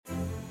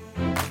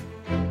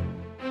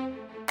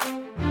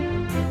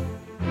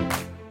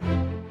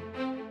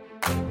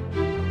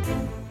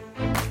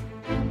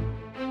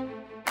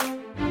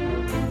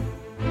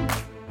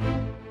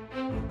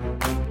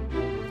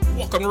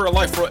Welcome to Real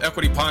Life Real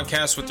Equity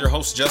Podcast with your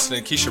hosts Justin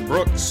and Keisha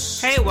Brooks.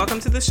 Hey,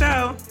 welcome to the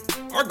show.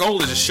 Our goal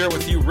is to share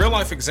with you real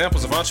life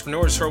examples of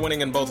entrepreneurs who are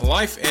winning in both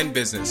life and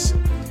business.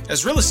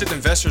 As real estate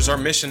investors, our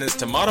mission is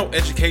to model,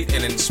 educate,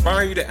 and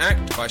inspire you to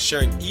act by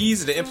sharing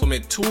easy to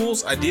implement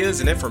tools,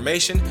 ideas, and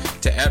information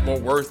to add more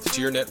worth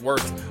to your net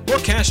worth, more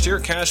cash to your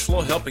cash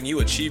flow, helping you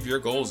achieve your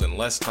goals in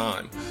less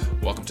time.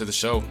 Welcome to the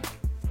show.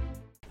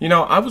 You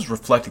know, I was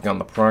reflecting on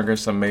the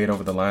progress I made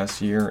over the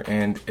last year,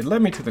 and it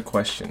led me to the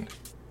question,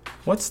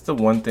 what's the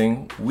one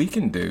thing we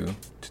can do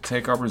to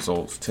take our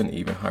results to an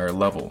even higher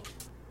level?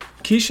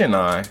 Keisha and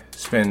I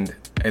spend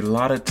a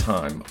lot of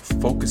time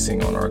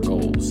focusing on our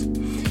goals,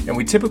 and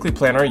we typically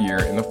plan our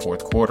year in the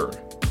fourth quarter.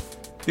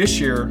 This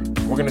year,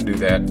 we're going to do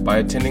that by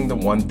attending the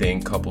One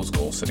Thing Couples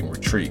Goal Setting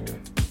Retreat.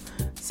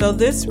 So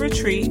this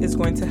retreat is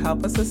going to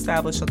help us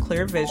establish a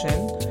clear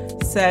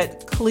vision,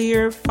 set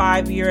clear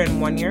 5-year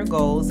and 1-year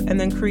goals, and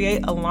then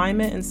create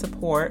alignment and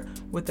support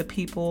with the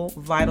people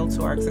vital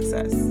to our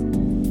success.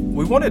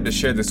 We wanted to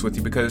share this with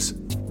you because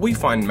we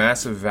find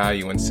massive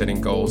value in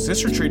setting goals.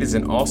 This retreat is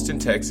in Austin,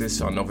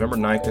 Texas on November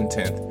 9th and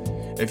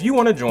 10th. If you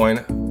want to join,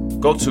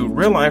 go to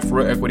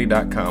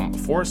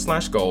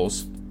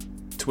realliferealequity.com/goals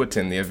to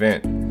attend the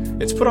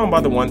event. It's put on by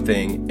The One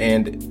Thing,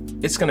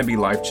 and it's going to be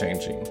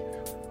life-changing.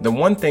 The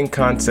One Thing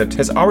concept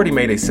has already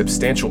made a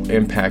substantial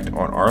impact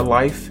on our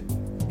life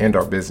and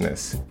our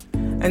business.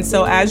 And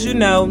so, as you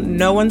know,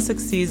 no one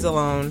succeeds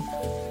alone.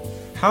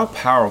 How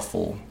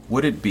powerful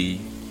would it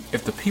be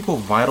if the people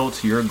vital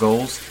to your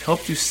goals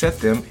helped you set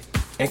them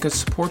and could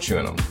support you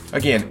in them?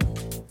 Again,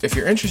 if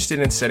you're interested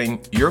in setting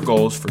your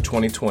goals for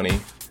 2020,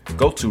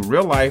 go to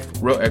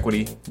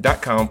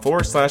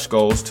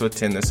realliferealequity.com/goals to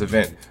attend this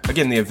event.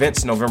 Again, the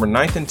event's November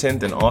 9th and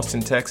 10th in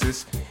Austin,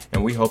 Texas,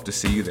 and we hope to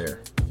see you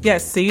there.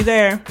 Yes, see you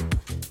there.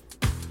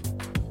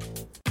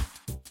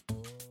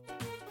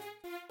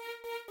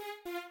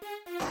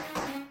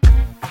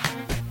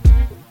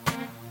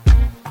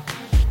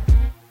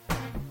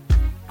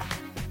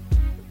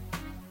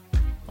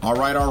 All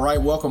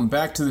right. Welcome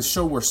back to the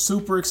show. We're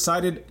super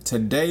excited.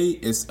 Today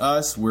is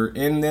us. We're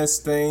in this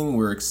thing.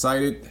 We're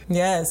excited.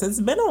 Yes, it's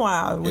been a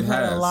while. We've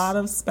had a lot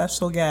of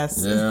special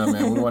guests. Yeah,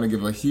 man. We want to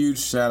give a huge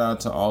shout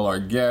out to all our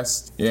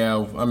guests.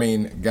 Yeah, I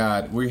mean,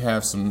 God, we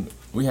had some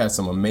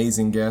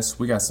amazing guests.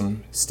 We got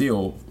some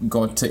still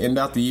going to end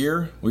out the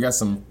year. We got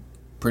some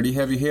pretty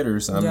heavy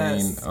hitters. I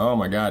mean, oh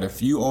my God,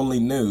 if you only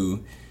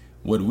knew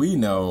what we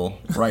know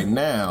right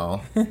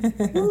now.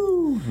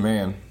 Woo,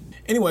 man.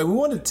 Anyway, we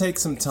wanted to take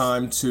some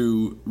time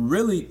to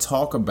really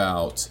talk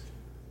about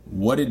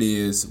what it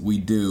is we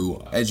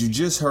do. As you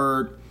just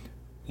heard,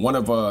 one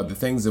of the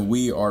things that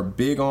we are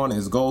big on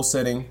is goal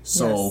setting.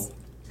 So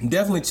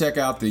definitely check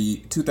out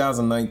the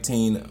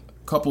 2019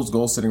 Couples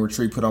Goal Setting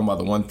Retreat put on by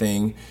The One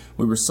Thing.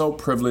 We were so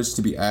privileged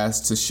to be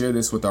asked to share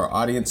this with our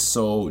audience.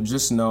 So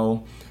just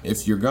know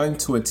if you're going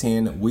to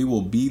attend, we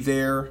will be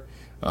there.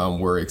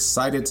 We're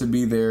excited to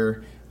be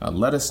there.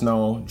 Let us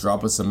know.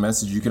 Drop us a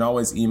message. You can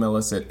always email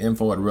us at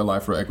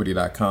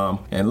info@realliferealequity.com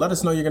and let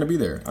us know you're going to be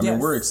there. I mean,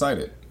 we're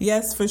excited.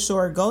 Yes, for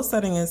sure. Goal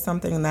setting is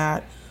something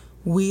that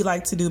we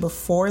like to do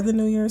before the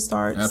new year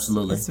starts.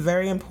 Absolutely. It's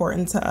very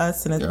important to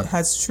us, and it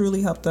has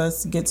truly helped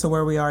us get to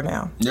where we are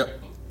now. Yep.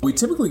 We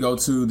typically go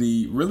to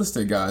the Real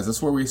Estate Guys.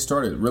 That's where we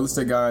started. Real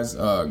Estate Guys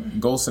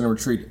Goal Setting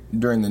Retreat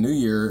during the new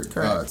year.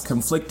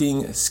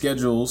 Conflicting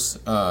schedules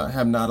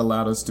have not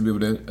allowed us to be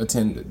able to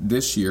attend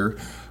this year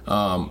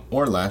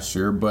or last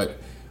year. But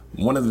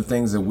one of the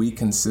things that we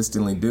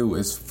consistently do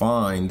is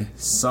find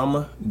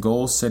some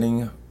goal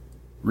setting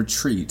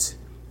retreat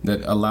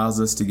that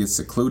allows us to get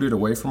secluded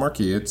away from our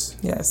kids.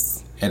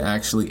 Yes. And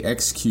actually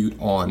execute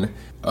on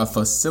a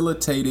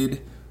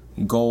facilitated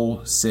goal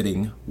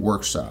setting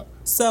workshop.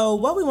 So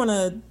what we want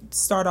to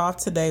start off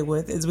today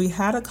with is we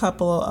had a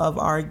couple of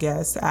our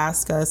guests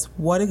ask us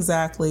what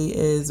exactly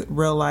is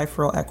real life,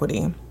 real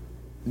equity.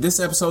 This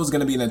episode is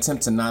going to be an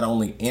attempt to not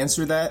only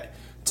answer that,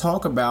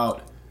 talk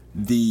about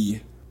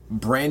the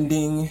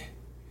branding,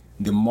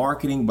 the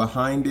marketing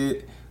behind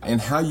it, and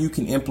how you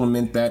can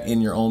implement that in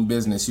your own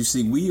business. You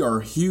see, we are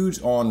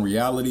huge on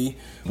reality.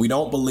 We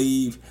don't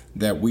believe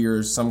that we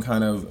are some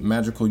kind of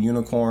magical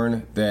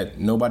unicorn that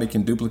nobody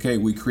can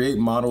duplicate. We create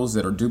models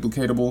that are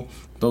duplicatable.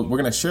 We're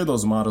going to share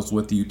those models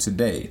with you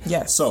today.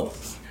 Yes. So,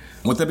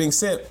 with that being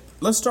said,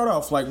 let's start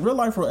off. Like, Real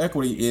Life Real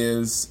Equity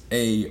is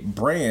a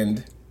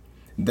brand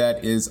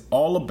that is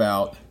all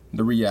about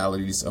the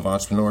realities of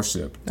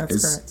entrepreneurship.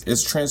 That's correct.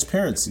 It's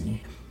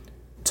transparency.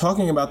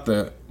 Talking about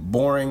the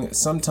boring,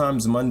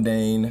 sometimes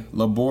mundane,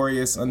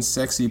 laborious,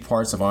 unsexy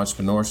parts of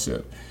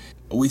entrepreneurship.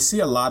 We see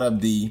a lot of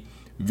the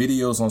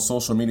videos on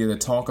social media that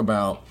talk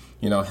about,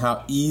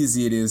 how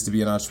easy it is to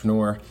be an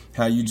entrepreneur,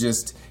 how you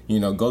just,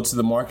 go to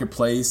the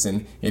marketplace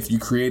and if you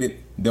create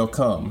it, they'll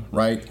come,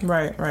 right?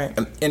 Right.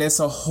 And it's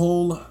a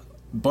whole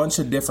bunch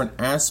of different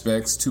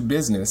aspects to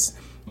business.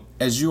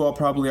 As you all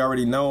probably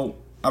already know,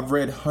 I've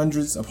read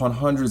hundreds upon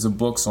hundreds of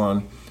books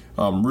on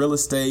real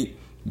estate,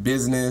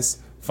 business,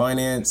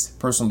 finance,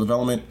 personal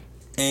development,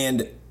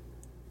 and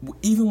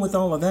even with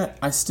all of that,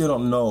 I still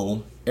don't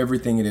know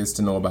everything it is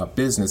to know about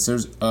business.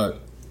 There's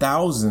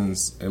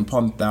thousands and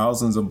upon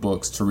thousands of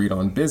books to read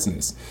on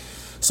business.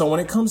 So when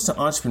it comes to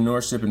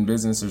entrepreneurship and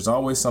business, there's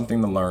always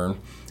something to learn.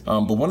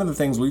 But one of the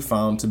things we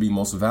found to be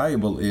most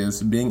valuable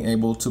is being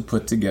able to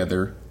put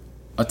together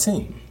a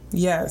team.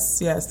 Yes,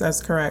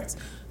 that's correct.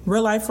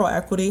 Real Life Real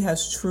Equity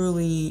has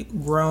truly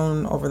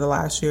grown over the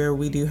last year.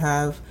 We do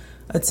have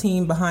a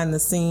team behind the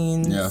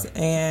scenes,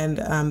 and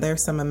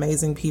there's some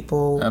amazing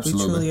people.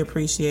 Absolutely. We truly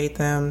appreciate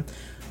them.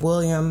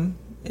 William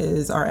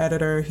is our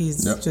editor.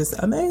 He's just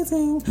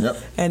amazing.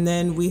 And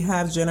then we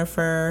have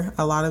Jennifer.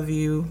 A lot of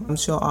you,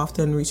 she'll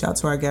often reach out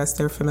to our guests.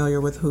 They're familiar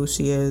with who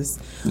she is.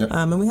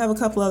 And we have a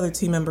couple other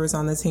team members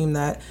on the team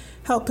that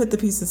help put the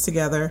pieces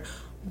together.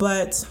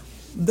 But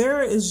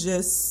there is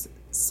just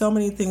so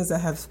many things that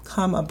have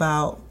come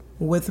about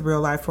with Real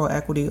Life Real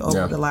Equity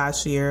over the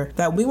last year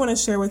that we want to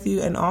share with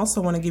you, and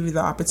also want to give you the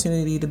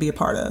opportunity to be a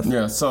part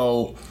of.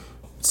 So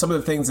some of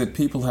the things that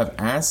people have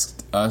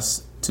asked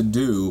us to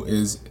do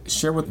is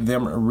share with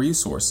them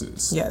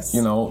resources. Yes.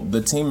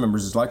 The team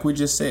members, like we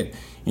just said,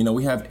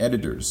 we have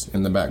editors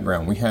in the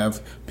background. We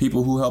have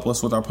people who help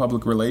us with our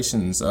public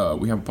relations.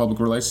 We have a public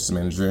relations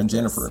manager and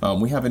Jennifer.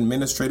 We have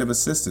administrative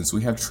assistants.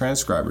 We have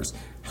transcribers.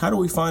 How do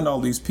we find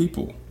all these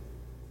people?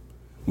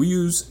 We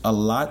use a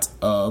lot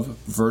of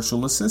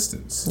virtual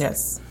assistants.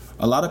 Yes.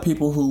 A lot of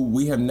people who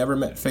we have never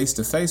met face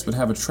to face but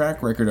have a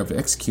track record of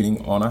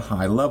executing on a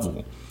high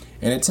level.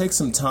 And it takes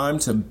some time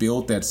to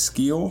build that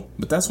skill,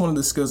 but that's one of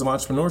the skills of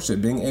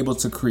entrepreneurship, being able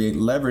to create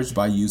leverage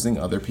by using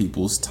other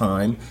people's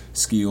time,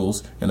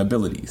 skills, and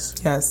abilities.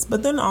 Yes,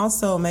 but then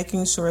also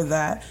making sure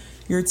that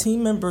your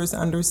team members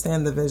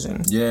understand the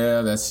vision.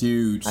 Yeah, that's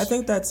huge. I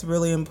think that's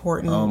really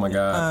important. Oh my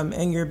God.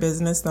 In your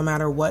business, no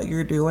matter what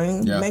you're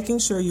doing, making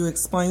sure you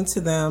explain to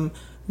them,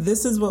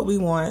 this is what we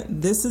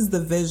want, this is the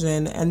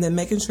vision, and then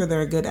making sure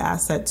they're a good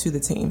asset to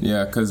the team.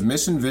 Yeah, because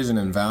mission, vision,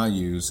 and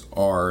values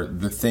are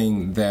the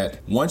thing that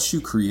once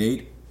you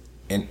create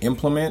and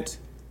implement,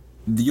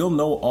 you'll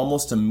know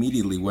almost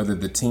immediately whether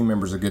the team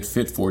members are a good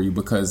fit for you,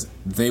 because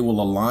they will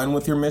align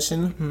with your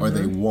mission or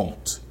they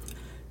won't.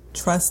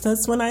 Trust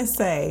us when I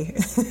say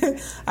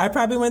I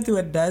probably went through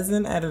a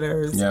dozen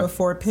editors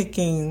before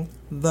picking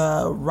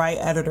the right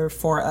editor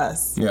for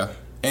us. Yeah.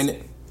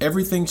 And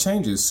everything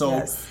changes.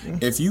 So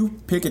if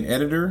you pick an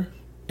editor,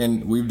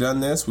 and we've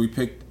done this, we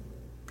picked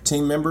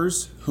team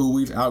members who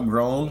we've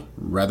outgrown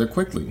rather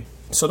quickly.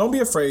 So don't be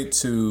afraid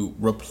to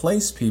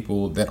replace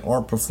people that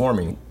aren't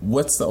performing.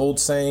 What's the old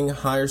saying?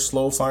 Hire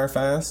slow, fire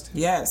fast?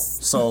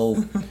 Yes.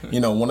 So,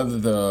 one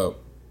of the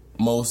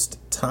most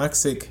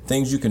toxic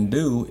things you can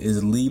do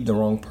is leave the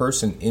wrong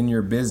person in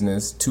your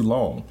business too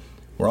long.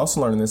 We're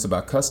also learning this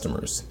about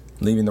customers.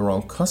 Leaving the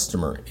wrong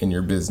customer in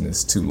your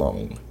business too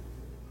long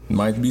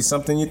might be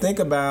something you think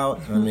about.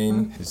 I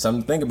mean,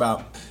 something to think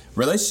about.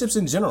 Relationships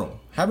in general.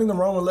 Having the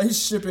wrong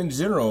relationship in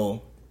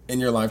general in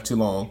your life too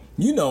long,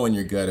 in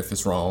your gut if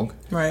it's wrong.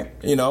 Right.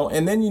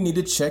 And then you need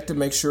to check to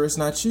make sure it's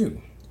not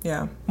you.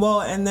 Yeah.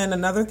 Well, and then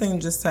another thing,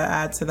 just to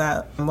add to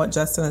that, what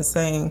Justin is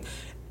saying,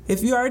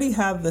 if you already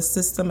have the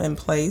system in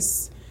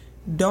place,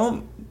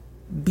 don't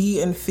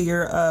be in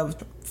fear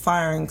of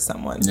firing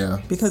someone.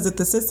 Yeah. Because if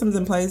the system's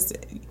in place,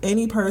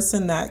 any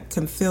person that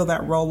can fill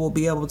that role will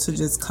be able to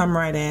just come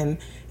right in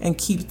and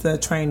keep the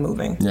train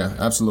moving. Yeah,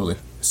 absolutely.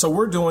 So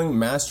we're doing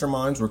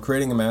masterminds. We're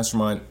creating a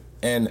mastermind.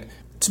 And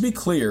to be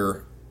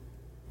clear,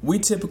 we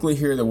typically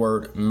hear the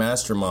word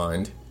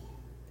mastermind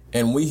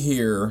and we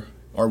hear,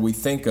 or we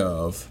think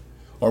of,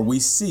 or we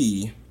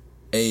see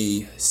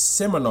a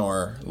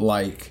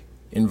seminar-like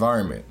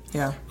environment.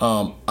 Yeah.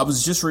 I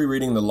was just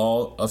rereading The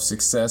Law of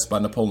Success by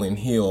Napoleon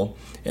Hill,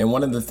 and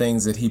one of the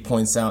things that he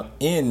points out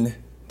in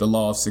The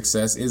Law of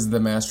Success is the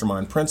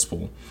mastermind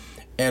principle.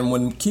 And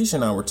when Keisha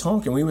and I were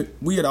talking,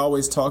 we had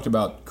always talked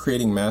about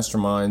creating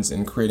masterminds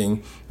and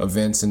creating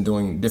events and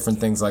doing different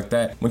things like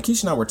that. When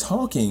Keisha and I were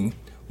talking,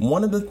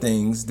 one of the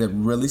things that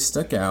really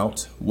stuck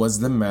out was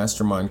the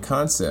mastermind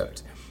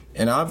concept.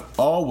 And I've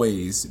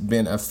always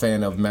been a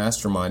fan of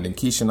mastermind, and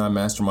Keisha and I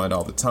mastermind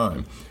all the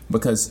time,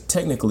 because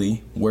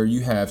technically where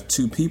you have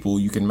two people,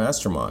 you can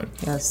mastermind.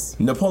 Yes.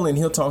 Napoleon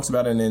Hill talks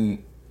about it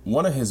in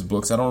one of his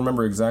books. I don't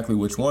remember exactly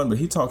which one, but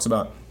he talks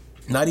about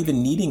not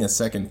even needing a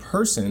second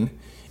person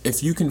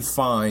if you can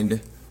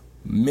find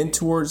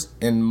mentors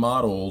and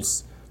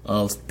models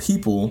of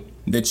people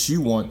that you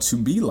want to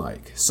be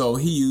like. So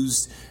he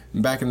used,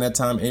 back in that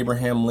time,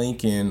 Abraham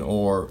Lincoln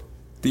or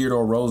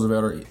Theodore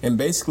Roosevelt, and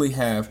basically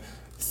have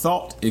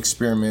thought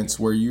experiments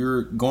where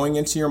you're going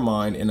into your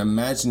mind and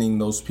imagining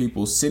those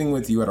people sitting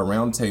with you at a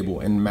round table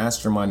and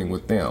masterminding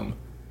with them.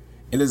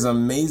 It is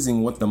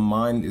amazing what the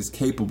mind is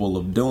capable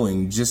of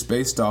doing just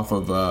based off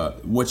of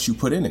what you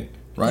put in it,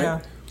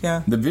 right?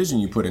 Yeah. The vision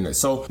you put in it.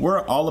 So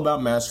we're all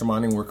about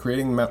masterminding. We're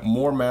creating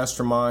more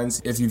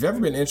masterminds. If you've ever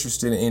been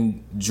interested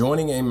in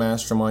joining a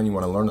mastermind, you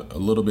want to learn a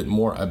little bit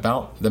more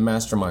about the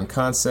mastermind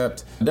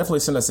concept, definitely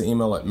send us an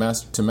email to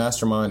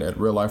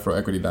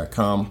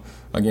mastermind@realliferequity.com.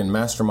 Again,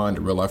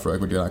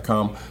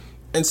 mastermind@realliferequity.com.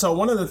 And so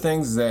one of the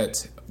things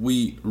that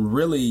we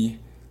really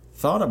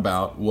thought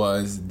about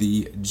was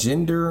the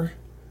gender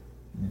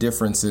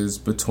differences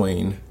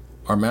between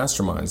our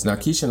masterminds. Now,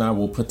 Keisha and I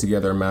will put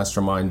together a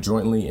mastermind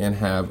jointly and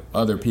have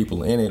other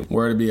people in it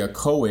where it'll be a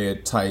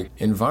co-ed type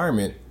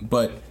environment.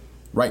 But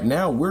right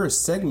now, we're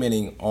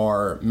segmenting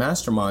our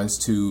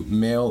masterminds to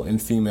male and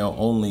female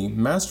only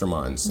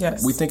masterminds.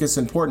 Yes. We think it's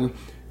important,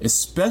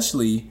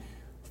 especially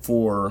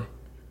for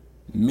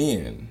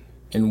men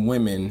and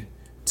women,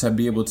 to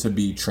be able to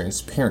be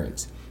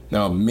transparent.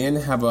 Now, men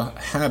have a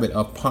habit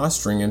of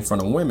posturing in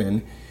front of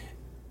women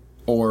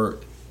or,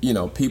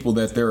 people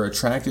that they're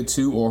attracted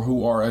to or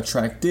who are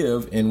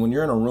attractive. And when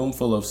you're in a room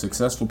full of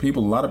successful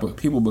people, a lot of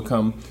people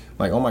become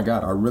like, oh my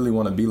God, I really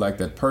want to be like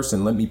that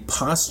person. Let me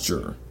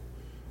posture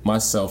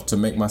myself to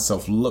make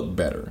myself look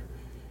better.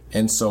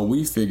 And so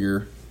we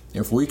figure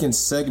if we can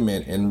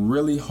segment and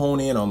really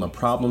hone in on the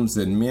problems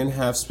that men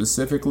have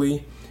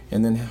specifically,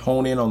 and then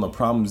hone in on the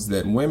problems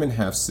that women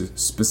have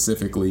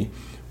specifically,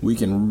 we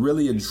can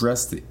really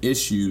address the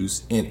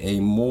issues in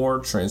a more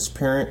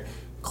transparent,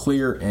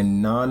 clear,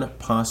 and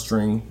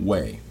non-posturing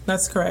way.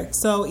 That's correct.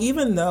 So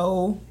even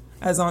though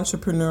as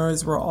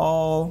entrepreneurs we're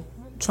all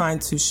trying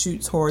to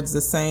shoot towards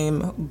the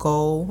same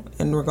goal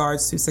in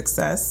regards to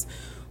success,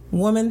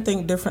 women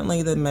think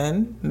differently than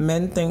men.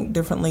 Men think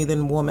differently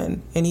than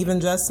women. And even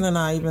Justin and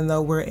I, even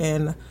though we're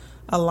in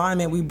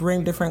alignment, we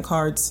bring different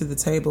cards to the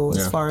table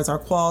as far as our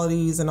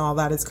qualities and all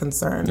that is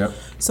concerned. Yep.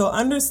 So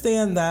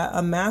understand that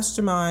a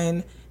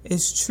mastermind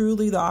is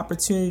truly the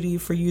opportunity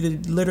for you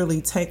to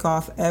literally take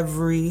off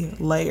every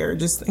layer.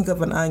 Just think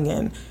of an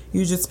onion.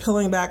 You're just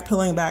peeling back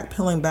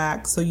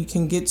so you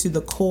can get to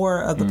the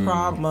core of the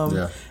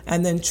problem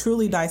and then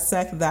truly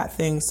dissect that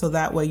thing so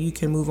that way you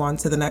can move on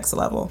to the next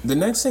level. The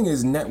next thing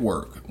is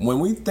network. When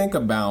we think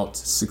about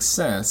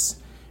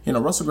success,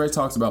 Russell Gray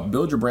talks about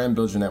build your brand,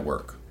 build your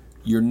network.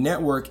 Your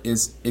network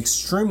is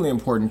extremely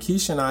important.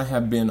 Keisha and I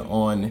have been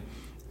on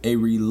a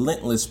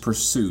relentless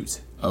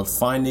pursuit of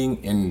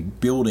finding and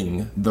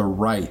building the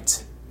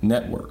right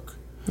network.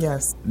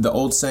 Yes. The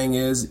old saying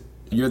is,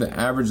 you're the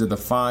average of the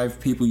 5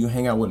 people you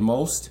hang out with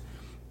most.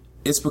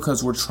 It's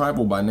because we're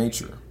tribal by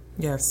nature.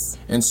 Yes.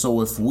 And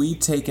so if we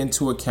take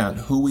into account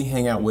who we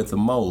hang out with the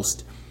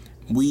most,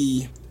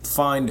 we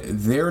find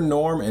their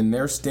norm and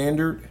their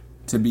standard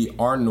to be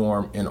our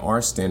norm and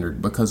our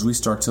standard, because we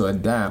start to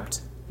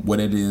adapt what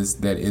it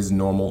is that is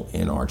normal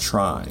in our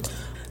tribe.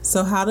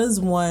 So how does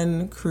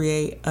one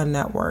create a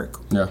network?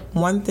 Yeah.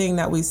 One thing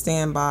that we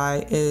stand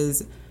by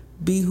is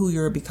be who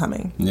you're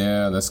becoming.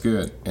 Yeah, that's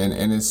good.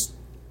 And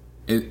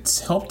it's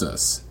helped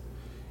us.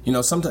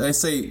 Sometimes they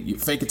say you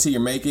fake it till you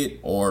make it,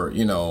 or,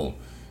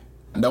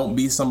 don't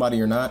be somebody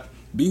you're not.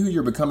 Be who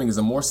you're becoming is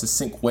a more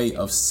succinct way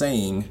of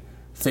saying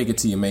fake it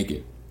till you make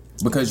it.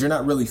 Because you're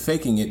not really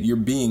faking it, you're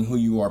being who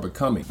you are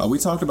becoming. We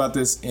talked about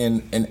this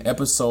in an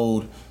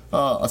episode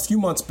a few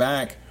months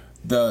back,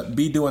 the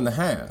be, do, and the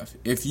have.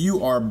 If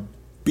you are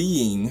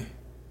being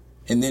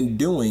and then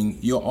doing,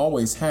 you'll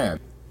always have.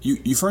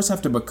 You first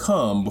have to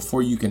become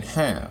before you can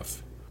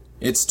have.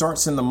 It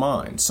starts in the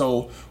mind.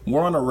 So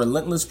we're on a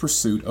relentless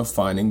pursuit of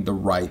finding the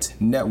right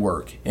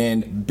network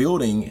and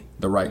building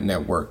the right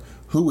network.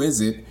 Who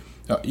is it?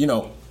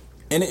 And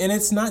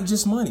it's not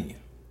just money.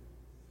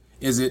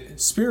 Is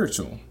it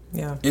spiritual?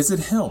 Yeah. Is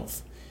it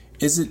health?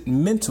 Is it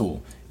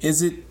mental?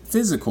 Is it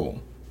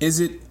physical?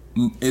 Is it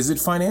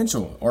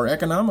financial or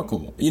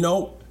economical?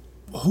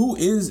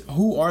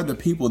 Who are the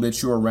people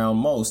that you're around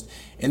most?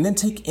 And then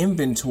take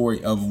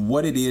inventory of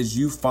what it is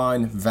you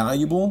find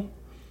valuable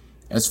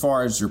as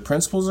far as your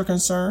principles are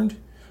concerned,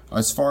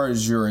 as far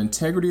as your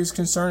integrity is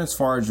concerned, as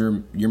far as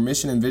your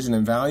mission and vision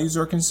and values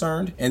are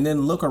concerned. And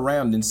then look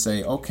around and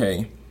say,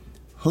 okay,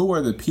 who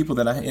are the people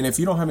that and if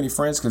you don't have any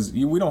friends, because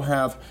we don't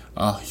have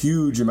a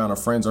huge amount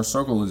of friends, our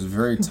circle is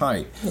very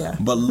tight. Yeah.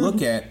 But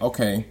look at,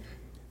 okay,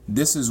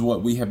 this is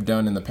what we have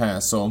done in the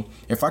past. So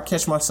if I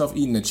catch myself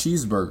eating a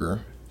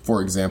cheeseburger,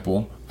 for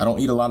example, I don't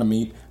eat a lot of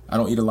meat. I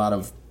don't eat a lot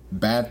of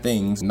bad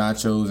things,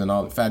 nachos and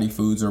all fatty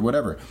foods or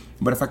whatever.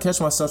 But if I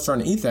catch myself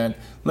starting to eat that,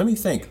 let me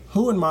think,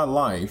 who in my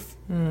life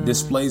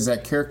displays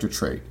that character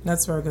trait?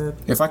 That's very good.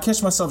 If I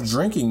catch myself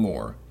drinking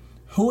more,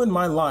 who in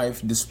my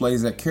life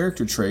displays that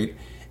character trait?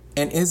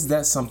 And is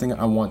that something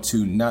I want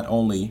to not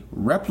only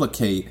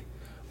replicate,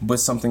 but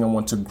something I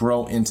want to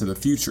grow into the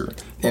future?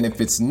 And if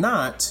it's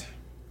not,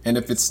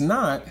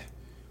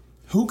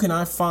 who can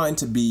I find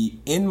to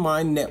be in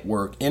my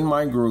network, in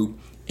my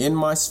group, in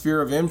my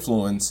sphere of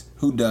influence,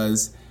 who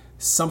does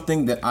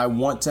something that I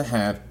want to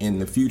have in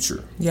the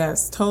future?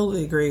 Yes,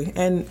 totally agree.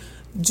 And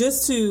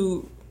just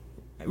to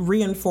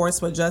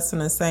reinforce what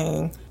Justin is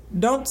saying,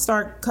 don't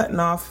start cutting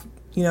off,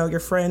 your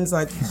friends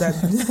like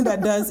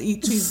that does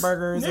eat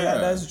cheeseburgers or that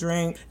does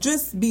drink.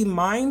 Just be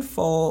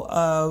mindful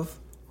of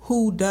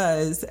who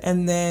does,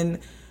 and then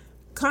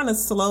kind of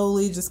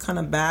slowly just kind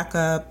of back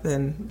up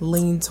and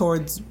lean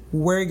towards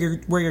where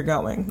you're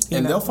going.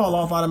 And they'll fall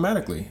off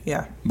automatically.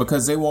 Yeah.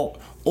 Because they won't,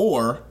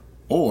 or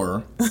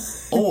they'll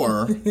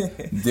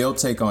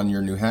take on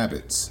your new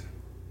habits.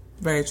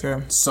 Very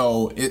true.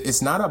 So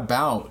it's not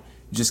about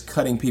just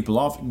cutting people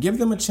off. Give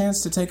them a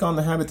chance to take on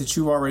the habit that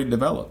you've already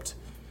developed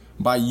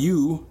by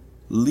you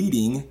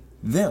leading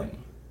them.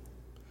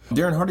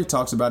 Darren Hardy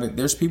talks about it.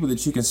 There's people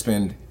that you can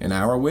spend an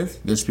hour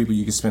with. There's people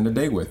you can spend a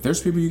day with. There's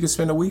people you can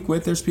spend a week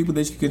with. There's people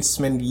that you can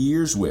spend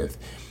years with.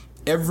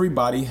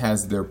 Everybody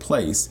has their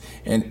place.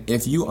 And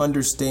if you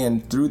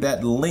understand through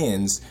that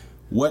lens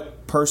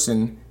what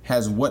person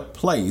has what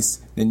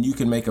place, then you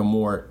can make a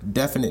more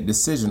definite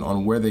decision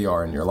on where they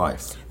are in your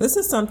life. This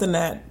is something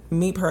that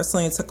me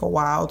personally, it took a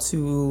while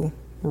to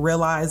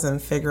realize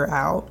and figure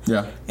out.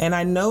 Yeah. And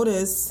I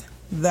noticed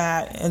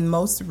that in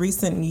most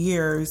recent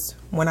years,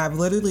 when I've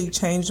literally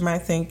changed my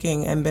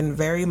thinking and been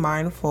very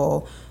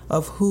mindful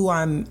of who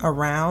I'm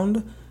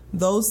around,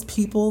 those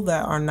people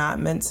that are not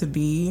meant to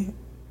be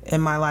in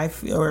my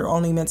life or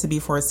only meant to be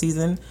for a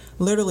season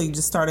literally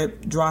just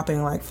started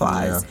dropping like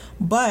flies. Yeah.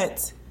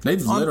 But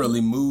they've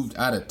literally moved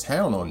out of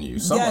town on you,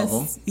 some of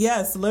them.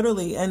 Yes,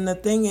 literally. And the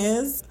thing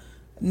is,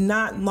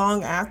 not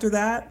long after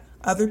that,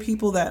 other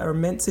people that are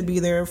meant to be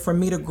there for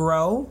me to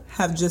grow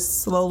have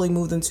just slowly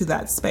moved into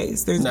that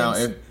space.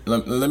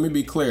 Let me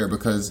be clear,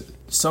 because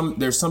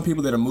there's some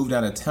people that have moved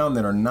out of town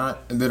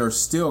that are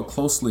still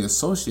closely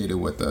associated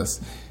with us.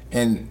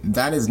 And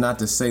that is not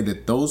to say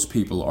that those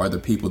people are the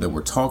people that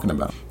we're talking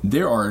about.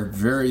 There are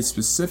very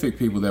specific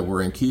people that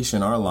were in Keisha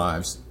in our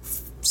lives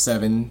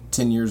 7,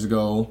 10 years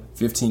ago,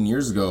 15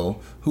 years ago,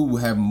 who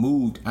have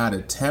moved out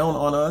of town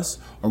on us,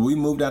 or we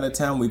moved out of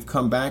town, we've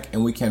come back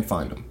and we can't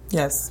find them.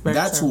 Yes,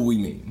 that's true. What we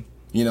mean.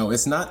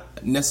 It's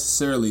not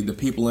necessarily the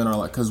people in our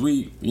life, because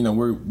we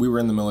were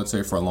in the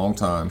military for a long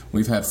time.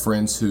 We've had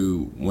friends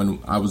who, when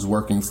I was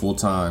working full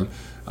time,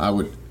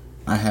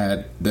 I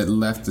had that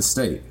left the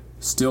state.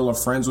 Still are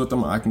friends with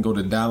them. I can go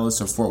to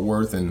Dallas or Fort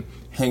Worth and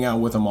hang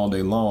out with them all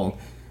day long.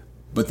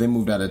 But they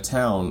moved out of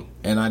town,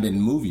 and I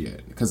didn't move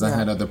yet because I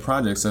had other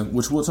projects,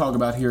 which we'll talk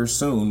about here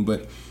soon.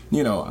 But,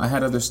 I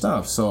had other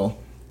stuff. So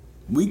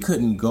we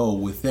couldn't go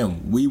with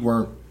them. We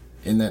weren't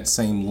in that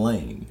same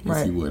lane,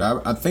 if you would.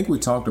 I think we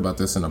talked about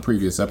this in a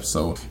previous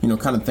episode,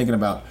 kind of thinking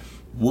about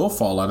we'll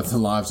fall out of the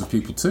lives of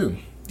people too.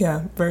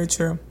 Yeah, very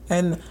true.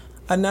 And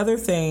another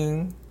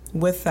thing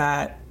with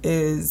that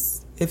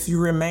is if you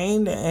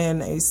remain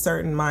in a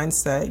certain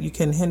mindset, you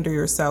can hinder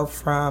yourself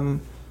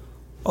from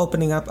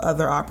opening up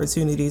other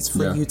opportunities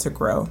for you to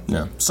grow.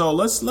 Yeah. So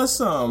let's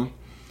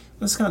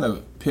kind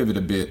of pivot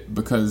a bit,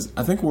 because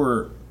I think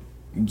we're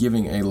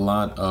giving a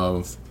lot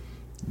of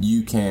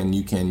you can,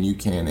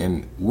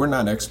 and we're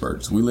not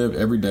experts. We live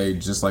every day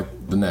just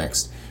like the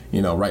next.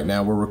 Right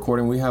now we're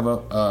recording. We have a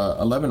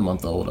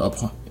 11-month-old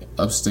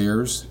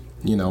upstairs,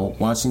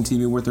 watching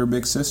TV with her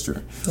big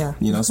sister. Yeah.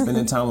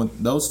 Spending time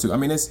with those two. I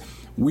mean,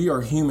 we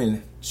are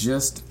human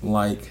just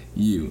like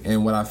you.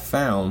 And what I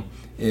found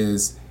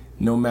is,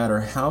 no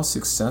matter how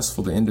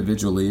successful the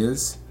individual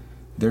is,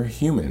 they're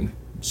human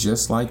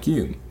just like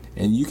you.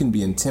 And you can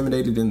be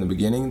intimidated in the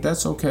beginning.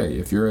 That's okay.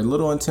 If you're a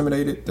little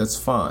intimidated, that's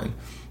fine.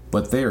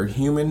 But they are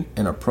human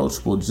and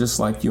approachable just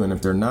like you. And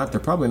if they're not,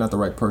 they're probably not the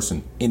right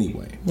person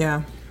anyway.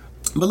 Yeah.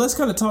 But let's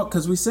kind of talk,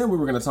 because we said we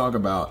were going to talk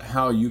about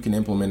how you can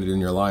implement it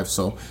in your life.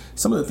 So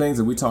some of the things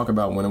that we talk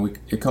about when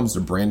it comes to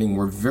branding,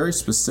 we're very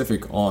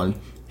specific on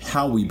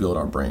how we build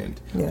our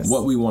brand,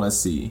 what we want to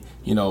see.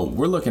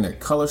 We're looking at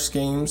color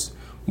schemes.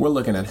 We're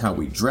looking at how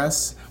we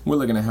dress. We're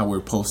looking at how we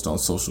post on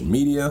social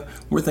media.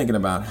 We're thinking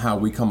about how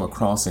we come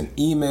across in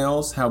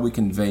emails, how we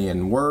convey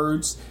in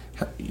words,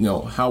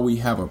 how we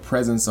have a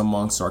presence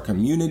amongst our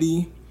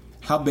community.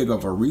 How big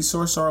of a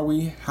resource are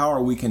we? How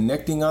are we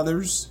connecting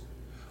others?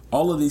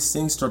 All of these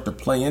things start to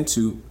play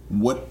into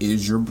what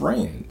is your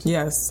brand.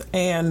 Yes.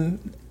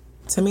 And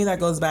to me, that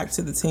goes back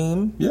to the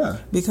team. Yeah.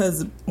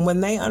 Because when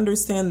they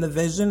understand the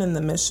vision and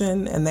the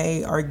mission, and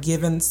they are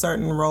given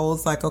certain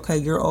roles, like, okay,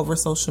 you're over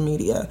social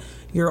media,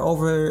 you're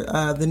over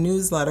the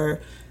newsletter,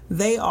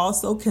 they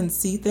also can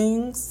see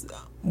things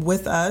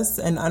with us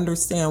and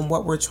understand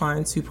what we're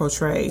trying to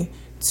portray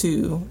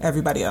to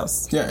everybody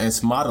else. Yeah, and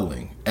it's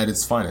modeling at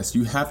its finest.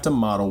 You have to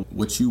model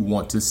what you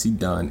want to see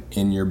done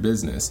in your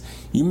business.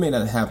 You may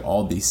not have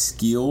all the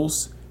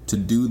skills to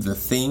do the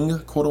thing,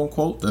 quote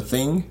unquote, the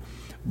thing.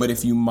 But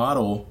if you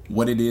model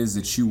what it is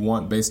that you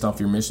want based off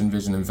your mission,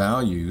 vision, and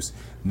values,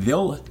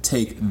 they'll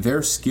take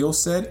their skill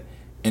set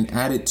and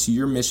add it to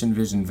your mission,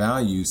 vision,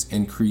 values,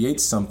 and create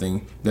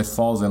something that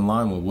falls in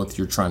line with what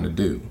you're trying to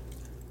do.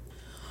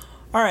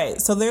 All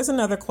right. So there's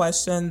another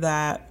question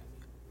that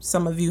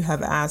some of you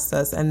have asked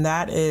us, and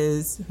that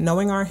is,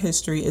 knowing our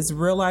history, is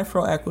real life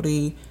real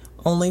equity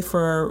only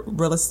for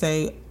real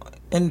estate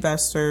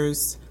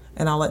investors?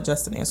 And I'll let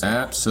Justin answer.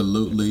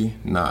 Absolutely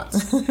not.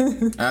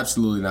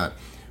 Absolutely not.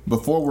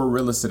 Before we're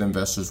real estate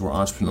investors, we're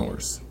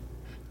entrepreneurs.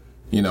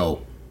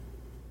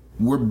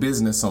 We're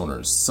business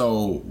owners.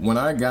 So when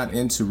I got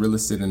into real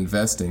estate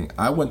investing,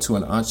 I went to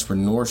an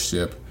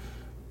entrepreneurship,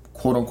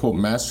 quote unquote,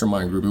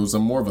 mastermind group. It was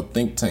more of a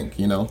think tank,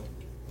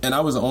 And I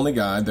was the only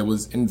guy that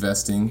was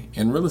investing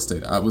in real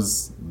estate. I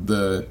was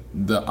the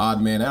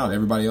odd man out.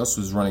 Everybody else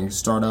was running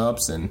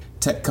startups and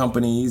tech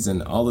companies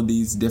and all of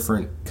these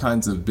different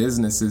kinds of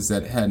businesses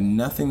that had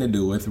nothing to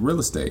do with real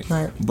estate.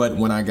 Right. But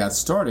when I got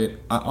started,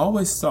 I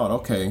always thought,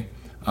 okay,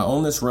 I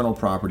own this rental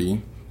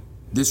property.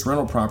 This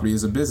rental property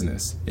is a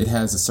business. It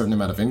has a certain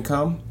amount of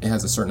income. It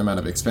has a certain amount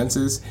of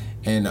expenses.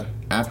 And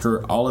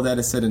after all of that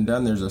is said and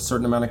done, there's a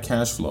certain amount of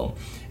cash flow.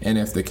 And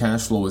if the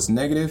cash flow is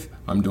negative,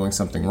 I'm doing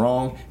something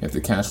wrong. If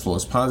the cash flow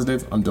is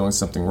positive, I'm doing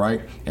something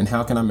right. And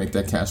how can I make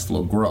that cash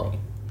flow grow?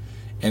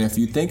 And if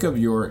you think of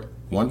your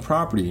one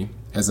property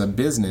as a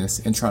business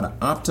and try to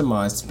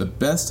optimize to the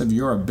best of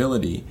your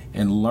ability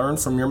and learn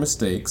from your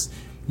mistakes,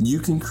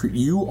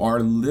 you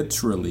are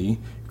literally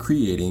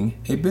creating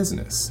a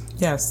business.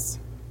 Yes.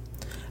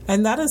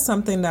 And that is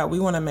something that we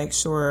want to make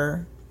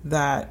sure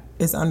that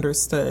is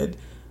understood.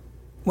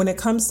 When it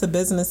comes to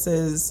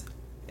businesses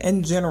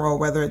in general,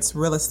 whether it's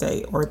real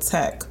estate or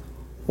tech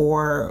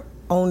or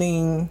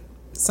owning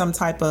some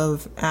type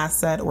of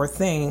asset or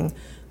thing,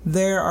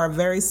 there are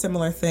very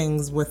similar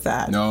things with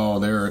that. No,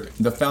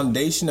 the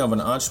foundation of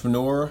an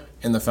entrepreneur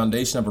and the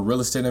foundation of a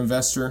real estate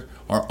investor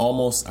are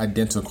almost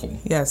identical.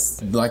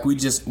 Yes. Like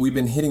we've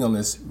been hitting on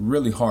this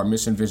really hard,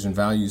 mission, vision,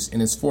 values,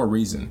 and it's for a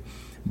reason.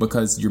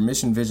 Because your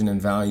mission, vision,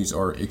 and values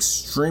are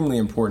extremely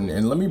important.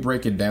 And let me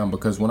break it down,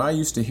 because when I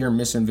used to hear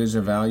mission,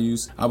 vision,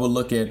 values, I would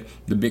look at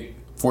the big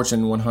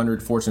Fortune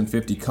 100, Fortune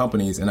 50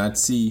 companies, and I'd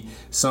see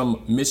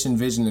some mission,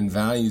 vision, and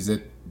values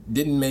that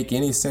didn't make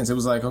any sense. It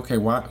was like, okay,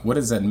 what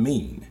does that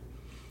mean?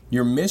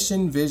 Your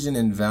mission, vision,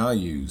 and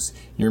values,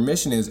 your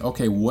mission is,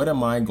 okay, what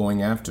am I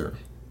going after?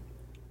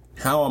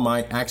 How am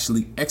I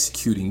actually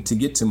executing to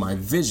get to my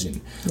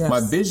vision? Yes.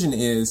 My vision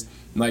is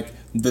like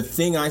the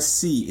thing I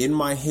see in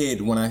my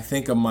head when I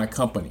think of my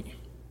company.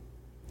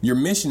 Your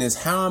mission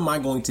is, how am I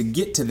going to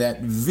get to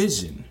that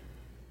vision?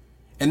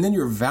 And then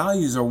your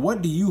values are,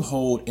 what do you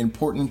hold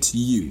important to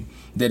you?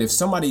 That if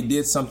somebody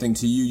did something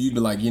to you, you'd be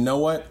like, you know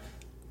what?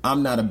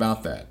 I'm not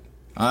about that.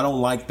 I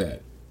don't like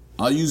that.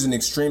 I'll use an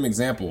extreme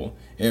example.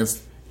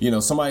 If,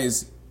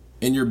 somebody's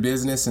in your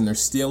business and they're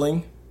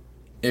stealing,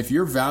 if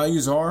your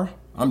values are,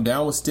 I'm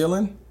down with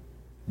stealing,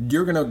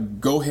 you're going to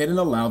go ahead and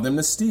allow them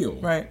to steal.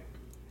 Right.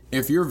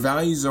 If your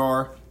values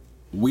are,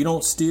 we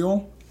don't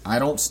steal, I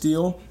don't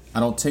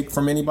take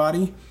from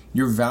anybody,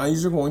 your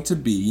values are going to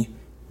be,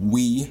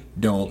 we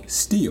don't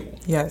steal.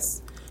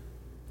 Yes.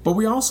 But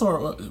we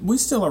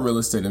still are real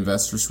estate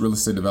investors, real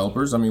estate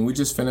developers. I mean, we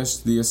just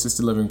finished the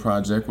assisted living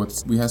project.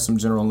 We have some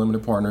general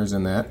limited partners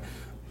in that.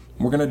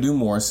 We're going to do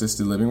more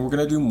assisted living. We're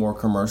going to do more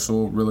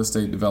commercial real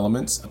estate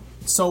developments.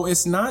 So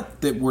it's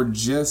not that we're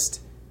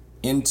just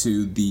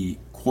into the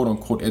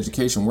quote-unquote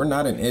education. We're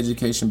not an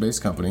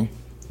education-based company.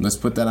 Let's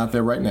put that out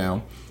there right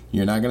now.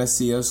 You're not going to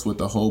see us with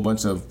a whole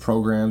bunch of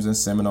programs and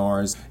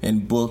seminars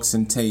and books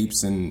and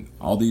tapes and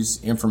all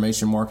these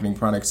information marketing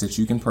products that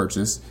you can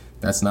purchase.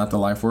 That's not the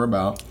life we're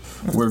about.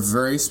 We're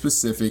very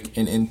specific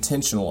and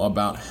intentional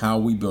about how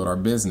we build our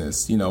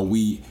business.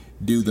 We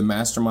do the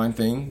mastermind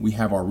thing. We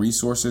have our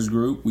resources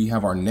group. We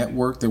have our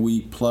network that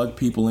we plug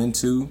people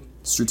into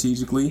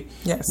strategically.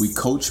 Yes. We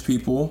coach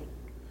people.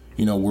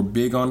 We're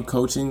big on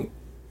coaching.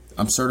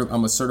 I'm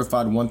a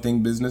certified One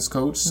Thing business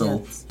coach. So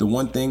yes. The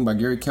One Thing by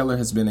Gary Keller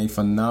has been a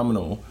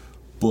phenomenal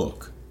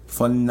book.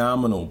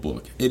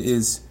 It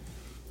is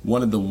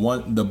one of the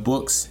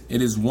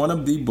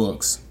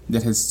books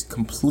that has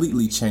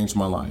completely changed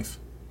my life.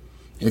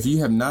 If you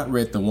have not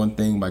read The One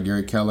Thing by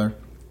Gary Keller,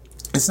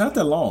 it's not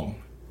that long.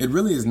 It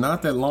really is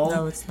not that long.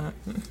 No, it's not.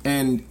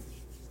 And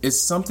it's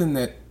something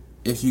that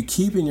if you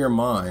keep in your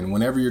mind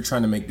whenever you're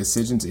trying to make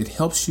decisions, it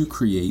helps you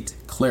create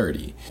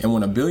clarity. And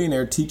when a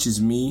billionaire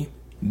teaches me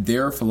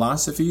their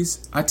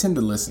philosophies, I tend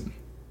to listen.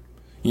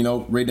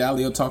 Ray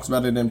Dalio talks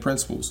about it in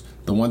Principles.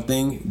 The One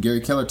Thing,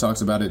 Gary Keller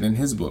talks about it in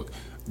his book.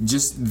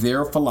 Just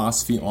their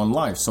philosophy on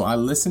life. So I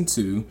listen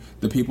to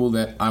the people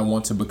that I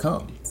want to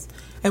become.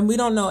 And we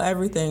don't know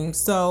everything.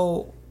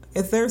 So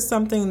if there's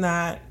something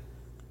that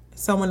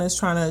someone is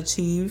trying to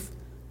achieve,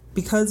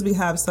 because we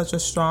have such a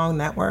strong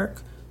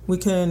network, we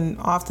can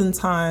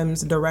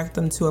oftentimes direct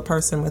them to a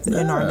person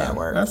within our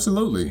network.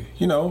 Absolutely.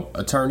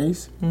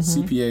 Attorneys,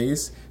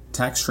 CPAs,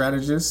 tax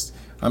strategists.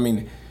 I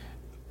mean,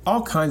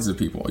 all kinds of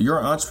people. You're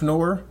an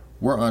entrepreneur.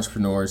 We're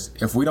entrepreneurs.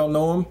 If we don't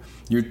know them,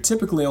 you're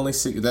typically only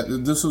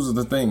this was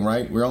the thing,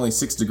 right? We're only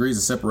 6 degrees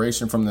of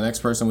separation from the next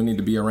person we need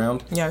to be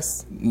around.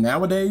 Yes.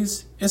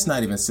 Nowadays, it's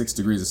not even 6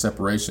 degrees of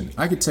separation.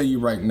 I could tell you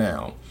right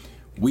now,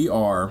 we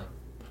are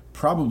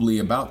probably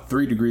about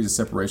 3 degrees of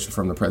separation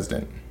from the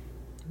president.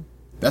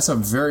 That's a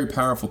very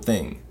powerful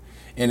thing.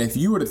 And if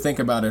you were to think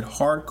about it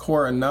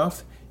hardcore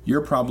enough,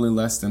 you're probably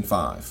less than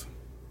 5.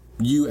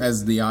 You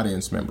as the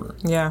audience member.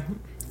 Yeah.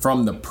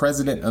 From the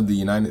president of the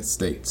United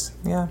States.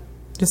 Yeah.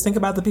 Just think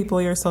about the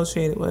people you're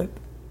associated with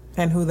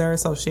and who they're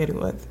associated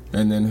with.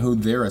 And then who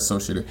they're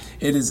associated with.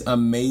 It is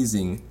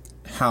amazing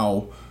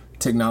how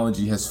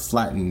technology has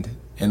flattened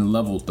and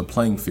leveled the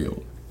playing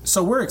field.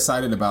 So we're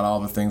excited about all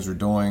the things we're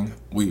doing.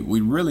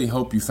 We really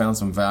hope you found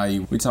some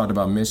value. We talked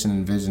about mission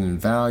and vision and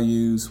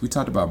values. We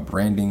talked about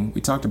branding. We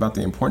talked about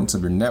the importance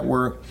of your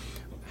network,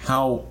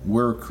 how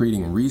we're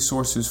creating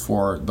resources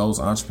for those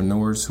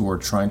entrepreneurs who are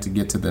trying to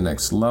get to the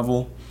next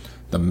level,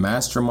 the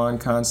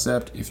mastermind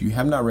concept. If you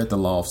have not read The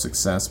Law of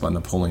Success by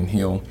Napoleon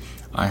Hill,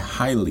 I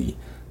highly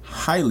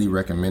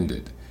recommend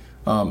it.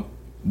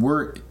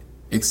 We're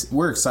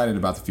excited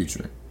about the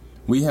future.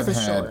 We have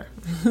had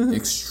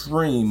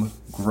extreme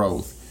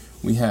growth.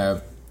 We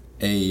have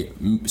a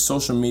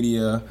social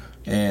media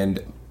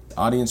and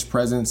audience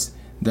presence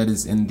that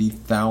is in the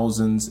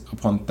thousands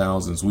upon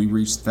thousands. We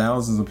reach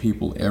thousands of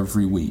people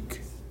every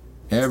week,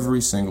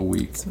 every single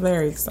week. It's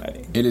very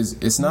exciting.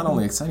 It's not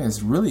only exciting,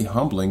 it's really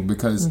humbling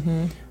because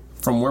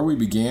from where we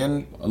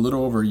began a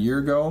little over a year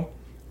ago,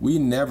 we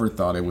never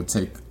thought it would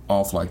take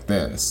off like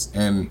this.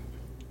 And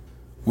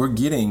we're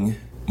getting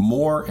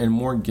more and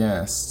more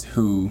guests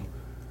who,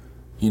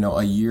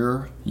 a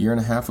year and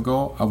a half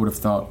ago, I would have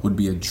thought would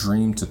be a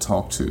dream to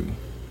talk to.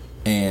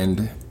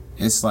 And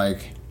it's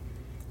like,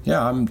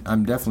 yeah,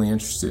 I'm definitely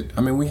interested.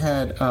 I mean, we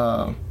had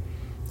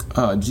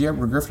G.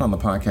 Edward Griffin on the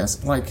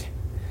podcast. Like,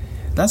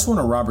 that's one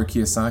of Robert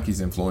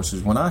Kiyosaki's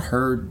influences. When I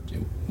heard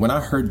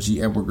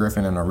G. Edward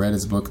Griffin and I read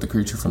his book, The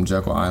Creature from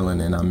Jekyll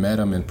Island, and I met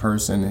him in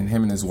person, and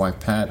him and his wife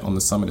Pat on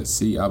the Summit at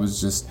Sea, I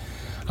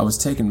was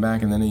taken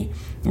back. And then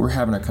we're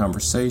having a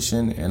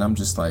conversation, and I'm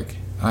just like,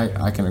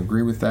 I can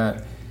agree with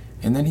that.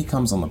 And then he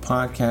comes on the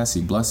podcast.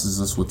 He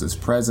blesses us with his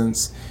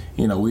presence.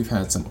 We've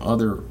had some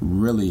other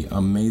really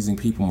amazing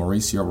people.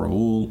 Mauricio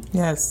Raul.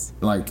 Yes.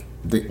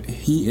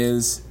 He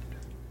is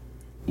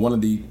one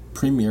of the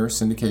premier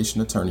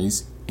syndication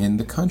attorneys in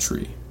the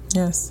country.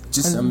 Yes.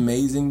 Just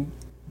amazing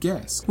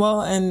guests.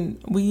 Well,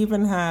 and we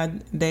even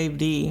had Dave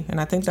D.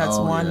 And I think that's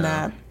one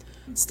that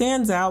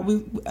stands out.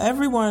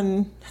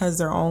 Everyone has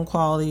their own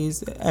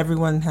qualities.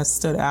 Everyone has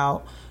stood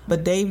out.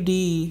 But Dave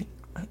D.,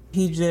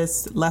 he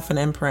just left an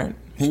imprint.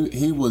 He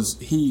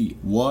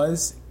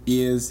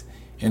is,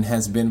 and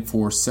has been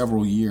for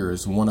several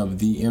years one of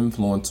the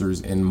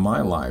influencers in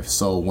my life.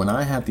 So when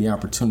I had the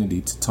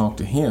opportunity to talk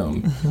to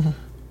him,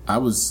 I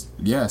was,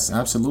 yes,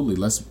 absolutely.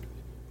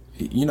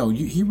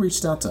 He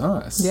reached out to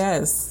us.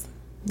 Yes.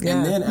 Yeah.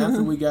 And then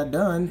after we got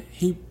done,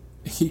 he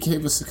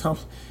gave us a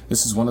compliment.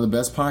 This is one of the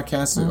best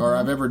podcasts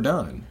I've ever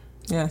done.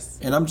 Yes.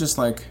 And I'm just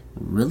like,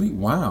 really?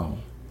 Wow.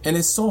 And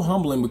it's so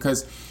humbling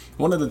because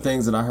one of the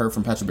things that I heard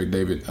from Patrick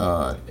Bet-David,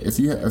 if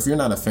you're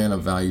not a fan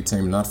of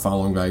Valuetainment, not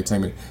following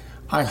Valuetainment,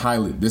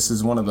 this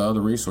is one of the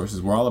other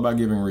resources. We're all about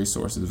giving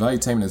resources.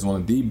 Valuetainment is one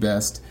of the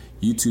best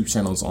YouTube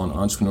channels on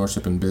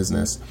entrepreneurship and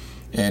business,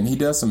 and he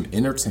does some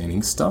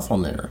entertaining stuff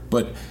on there.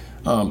 But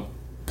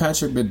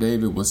Patrick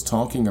Bet-David was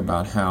talking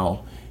about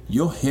how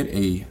you'll hit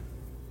a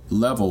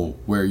level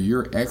where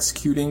you're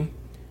executing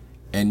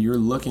and you're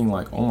looking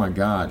like, oh my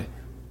God,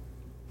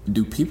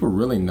 do people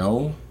really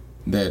know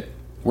that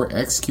we're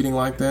executing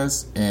like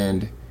this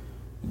and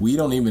we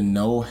don't even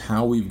know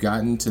how we've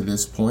gotten to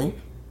this point?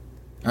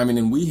 I mean,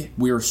 and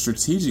we are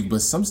strategic,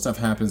 but some stuff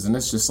happens and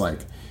it's just like,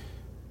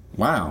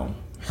 wow,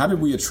 how did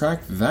we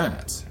attract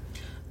that?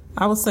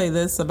 I would say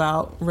this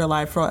about Real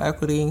Life Real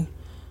Equity.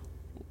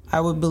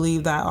 I would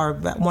believe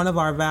that one of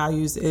our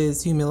values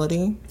is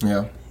humility.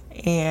 Yeah.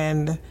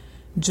 And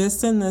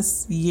just in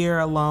this year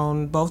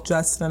alone, both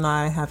Justin and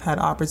I have had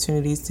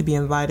opportunities to be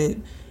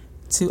invited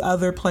to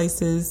other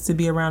places, to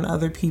be around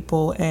other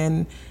people,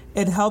 and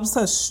it helps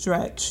us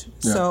stretch.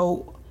 Yeah.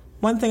 So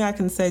one thing I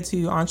can say to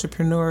you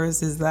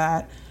entrepreneurs is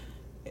that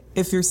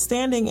if you're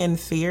standing in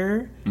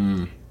fear,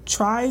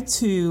 try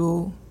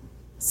to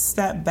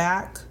step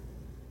back,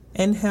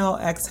 inhale,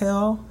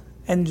 exhale,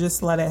 and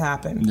just let it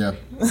happen. Yeah,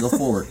 go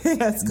forward.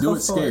 Yes, do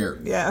it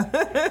scared. Yeah.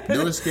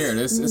 Do it scared.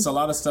 It's a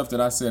lot of stuff that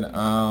I said,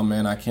 oh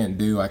man, I can't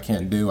do.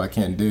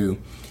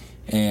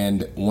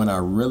 And when I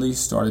really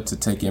started to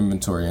take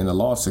inventory, and the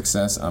Law of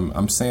Success,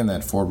 I'm saying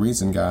that for a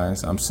reason,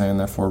 guys. I'm saying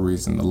that for a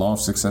reason. The Law of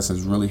Success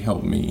has really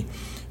helped me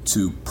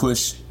to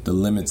push the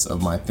limits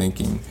of my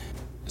thinking,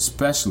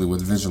 especially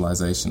with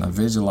visualization. I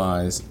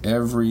visualize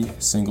every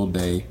single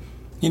day.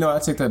 I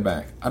take that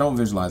back. I don't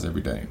visualize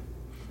every day.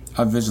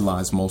 I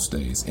visualize most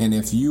days. And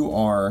if you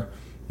are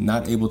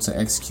not able to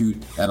execute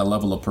at a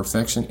level of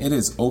perfection, it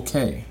is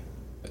okay.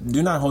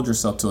 Do not hold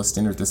yourself to a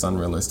standard that's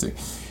unrealistic.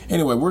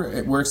 Anyway,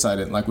 we're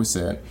excited. Like we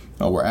said,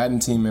 we're adding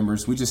team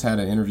members. We just had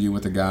an interview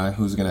with a guy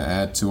who's going to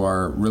add to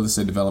our real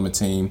estate development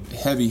team.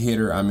 Heavy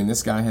hitter. I mean,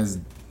 this guy has,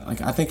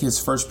 I think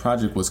his first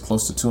project was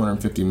close to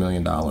 $250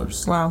 million.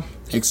 Wow.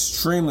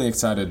 Extremely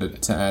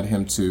excited to add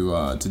him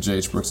to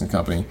J.H. Brooks &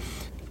 Company.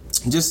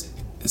 Just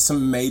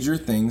some major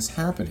things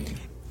happening.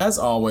 As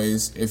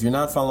always, if you're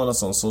not following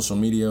us on social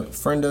media,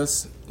 friend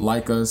us,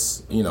 like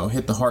us,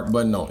 hit the heart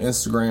button on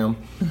Instagram,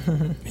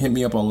 hit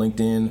me up on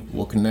LinkedIn,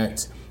 we'll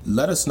connect.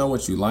 Let us know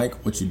what you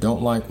like, what you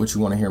don't like, what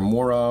you want to hear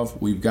more of.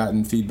 We've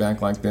gotten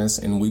feedback like this,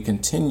 and we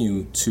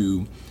continue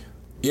to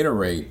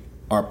iterate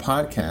our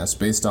podcast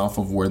based off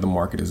of where the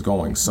market is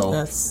going. So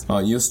yes.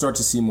 You'll start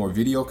to see more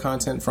video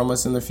content from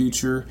us in the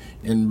future,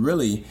 and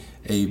really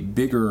a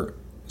bigger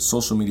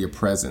social media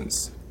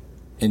presence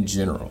in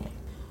general.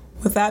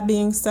 With that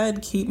being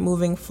said, keep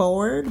moving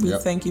forward. We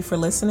thank you for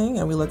listening,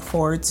 and we look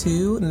forward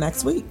to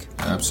next week.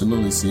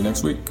 Absolutely. See you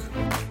next week.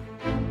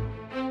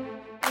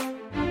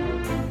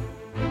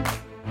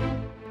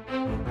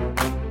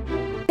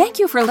 Thank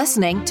you for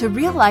listening to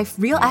Real Life,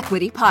 Real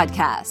Equity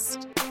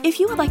podcast. If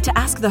you would like to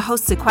ask the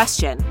hosts a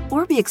question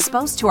or be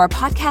exposed to our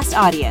podcast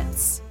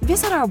audience,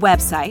 visit our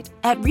website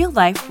at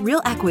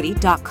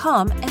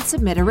realliferealequity.com and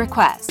submit a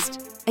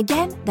request.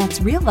 Again, that's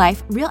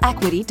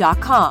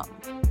realliferealequity.com.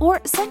 Or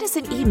send us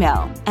an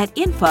email at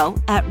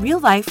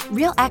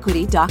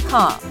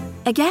info@realliferealequity.com.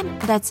 Again,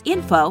 that's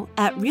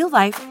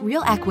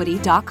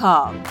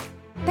info@realliferealequity.com.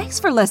 Thanks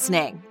for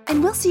listening,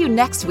 and we'll see you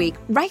next week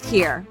right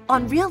here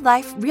on Real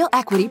Life, Real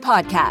Equity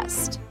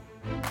podcast.